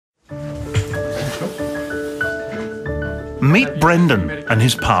Meet Brendan and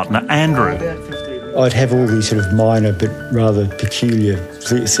his partner Andrew. I'd have all these sort of minor but rather peculiar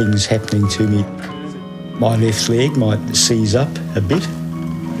things happening to me. My left leg might seize up a bit.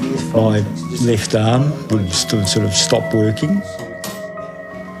 My left arm would sort of stop working.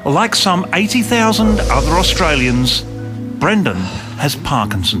 Like some 80,000 other Australians, Brendan has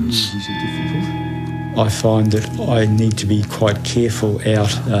Parkinson's. I find that I need to be quite careful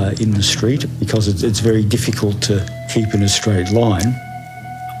out in the street because it's very difficult to keep in a straight line.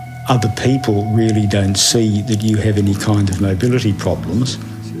 Other people really don't see that you have any kind of mobility problems,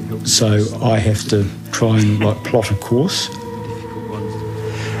 so I have to try and plot a course.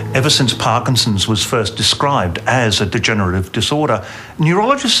 Ever since Parkinson's was first described as a degenerative disorder,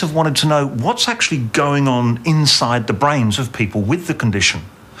 neurologists have wanted to know what's actually going on inside the brains of people with the condition.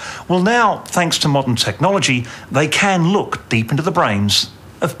 Well, now, thanks to modern technology, they can look deep into the brains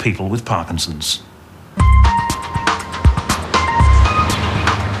of people with Parkinson's.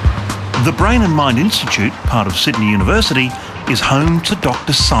 The Brain and Mind Institute, part of Sydney University, is home to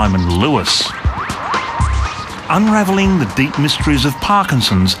Dr. Simon Lewis. Unravelling the deep mysteries of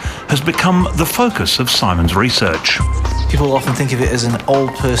Parkinson's has become the focus of Simon's research. People often think of it as an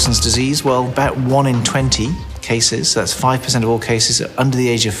old person's disease. Well, about 1 in 20 cases, so that's 5% of all cases, are under the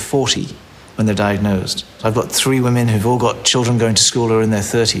age of 40 when they're diagnosed. So I've got 3 women who've all got children going to school who are in their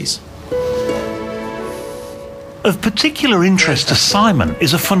 30s. Of particular interest to Simon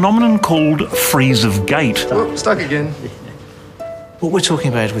is a phenomenon called freeze of gait. Oh, stuck again. What we're talking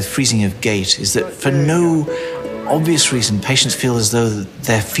about with freezing of gait is that for no obvious reason, patients feel as though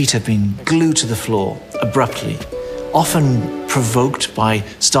their feet have been glued to the floor abruptly, often provoked by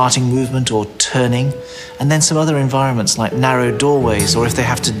starting movement or turning, and then some other environments like narrow doorways, or if they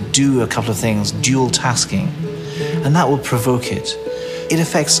have to do a couple of things, dual tasking, and that will provoke it. It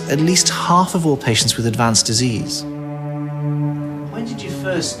affects at least half of all patients with advanced disease. When did you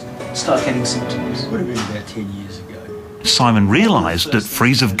first start getting symptoms? It would have been about 10 years ago. Simon realised that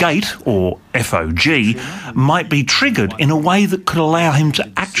freeze of gait, or FOG, might be triggered in a way that could allow him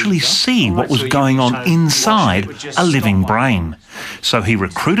to actually see what was going on inside a living brain. So he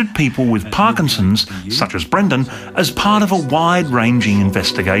recruited people with Parkinson's, such as Brendan, as part of a wide-ranging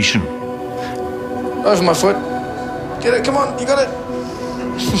investigation. Over my foot. Get it, come on, you got it.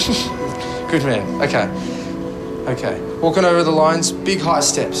 Good man, okay. Okay, walking over the lines, big high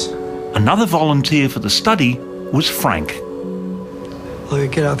steps. Another volunteer for the study was Frank. I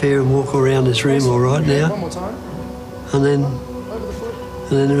could get up here and walk around this room all right now. One more time. And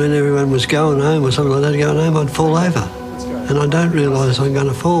then when everyone was going home or something like that, going home, I'd fall over. And I don't realise I'm going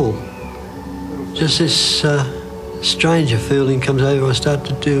to fall. Just this stranger feeling comes over. I start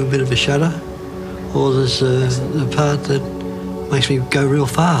to do a bit of a shudder. Or there's the part that makes me go real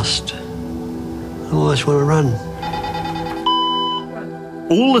fast. I always want to run.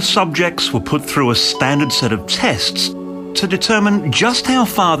 All the subjects were put through a standard set of tests to determine just how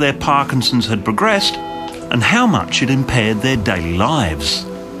far their Parkinson's had progressed and how much it impaired their daily lives.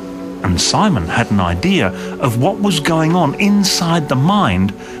 And Simon had an idea of what was going on inside the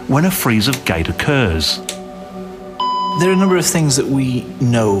mind when a freeze of gait occurs. There are a number of things that we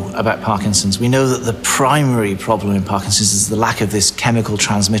know about Parkinson's. We know that the primary problem in Parkinson's is the lack of this chemical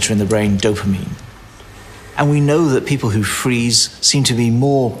transmitter in the brain, dopamine. And we know that people who freeze seem to be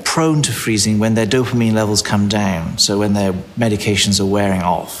more prone to freezing when their dopamine levels come down, so when their medications are wearing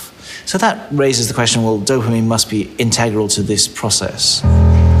off. So that raises the question, well, dopamine must be integral to this process.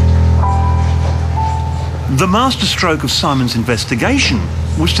 The masterstroke of Simon's investigation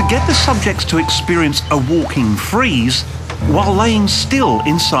was to get the subjects to experience a walking freeze while laying still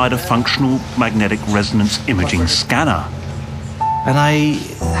inside a functional magnetic resonance imaging scanner. And I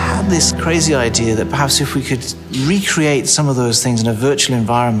had this crazy idea that perhaps if we could recreate some of those things in a virtual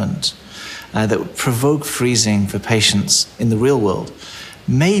environment that would provoke freezing for patients in the real world,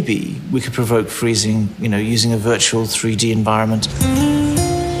 maybe we could provoke freezing, using a virtual 3D environment.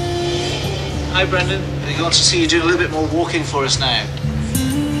 Hi, Brendan. We want to see you do a little bit more walking for us now.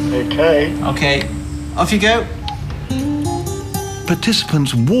 Okay. Okay. Off you go.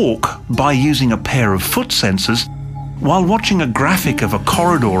 Participants walk by using a pair of foot sensors while watching a graphic of a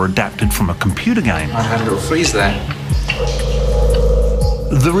corridor adapted from a computer game. I had a little freeze there.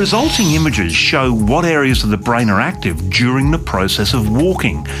 The resulting images show what areas of the brain are active during the process of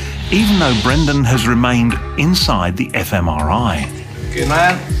walking, even though Brendan has remained inside the fMRI. Good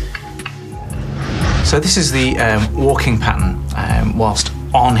man. So this is the walking pattern whilst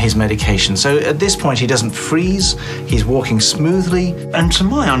on his medication. So at this point, he doesn't freeze, he's walking smoothly. And to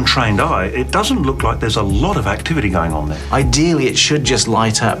my untrained eye, it doesn't look like there's a lot of activity going on there. Ideally, it should just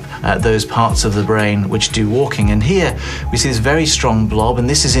light up those parts of the brain which do walking. And here we see this very strong blob, and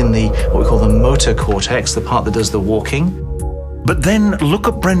this is in the what we call the motor cortex, the part that does the walking. But then look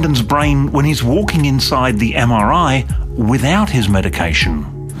at Brendan's brain when he's walking inside the MRI without his medication.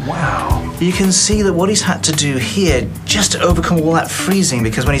 Wow. You can see that what he's had to do here just to overcome all that freezing,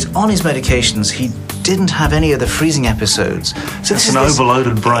 because when he's on his medications, he didn't have any of the freezing episodes. So it's an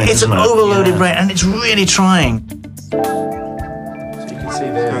overloaded brain, It's an overloaded brain, and it's really trying. So you can see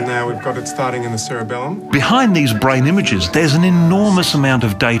there. And now we've got it starting in the cerebellum. Behind these brain images, there's an enormous amount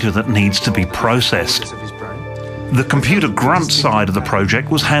of data that needs to be processed. The computer grunt side of the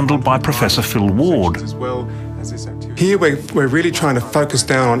project was handled by Professor Phil Ward. Here we're really trying to focus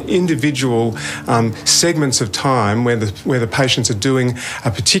down on individual segments of time where the patients are doing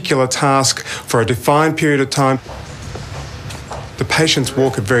a particular task for a defined period of time. The patients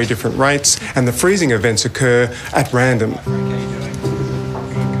walk at very different rates, and the freezing events occur at random.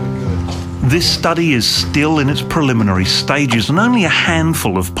 This study is still in its preliminary stages, and only a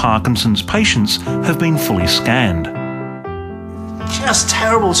handful of Parkinson's patients have been fully scanned. Just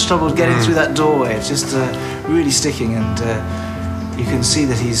terrible struggle getting through that doorway. It's just really sticking, and you can see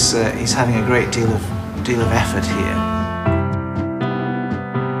that he's having a great deal of effort here.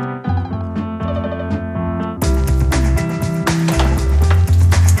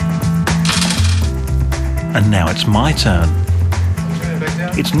 And now it's my turn.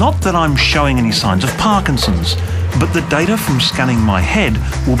 It's not that I'm showing any signs of Parkinson's, but the data from scanning my head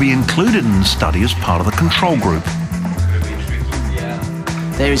will be included in the study as part of the control group.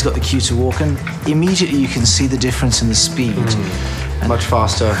 There he's got the cue to walk, and immediately you can see the difference in the speed. Much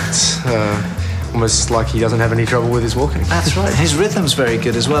faster. It's almost like he doesn't have any trouble with his walking. That's right. His rhythm's very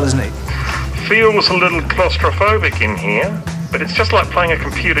good as well, isn't it? Feels a little claustrophobic in here, but it's just like playing a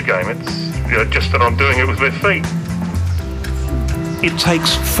computer game. It's just that I'm doing it with my feet. It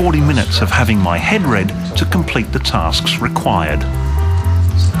takes 40 minutes of having my head read to complete the tasks required.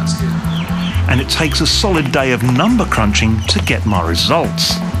 And it takes a solid day of number crunching to get my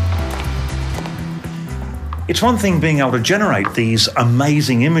results. It's one thing being able to generate these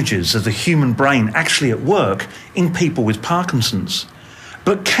amazing images of the human brain actually at work in people with Parkinson's.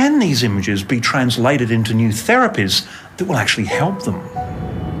 But can these images be translated into new therapies that will actually help them?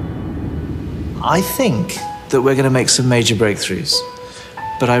 I think that we're going to make some major breakthroughs,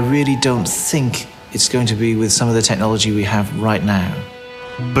 but I really don't think it's going to be with some of the technology we have right now.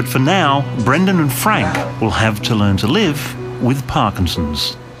 But for now, Brendan and Frank will have to learn to live with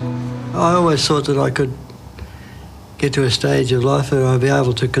Parkinson's. I always thought that I could get to a stage of life where I'd be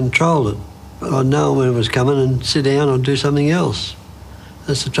able to control it. But I'd know when it was coming and sit down or do something else.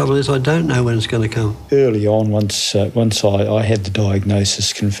 That's the trouble, is I don't know when it's going to come. Early on, once I had the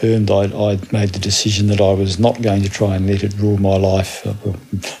diagnosis confirmed, I made the decision that I was not going to try and let it rule my life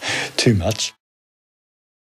too much.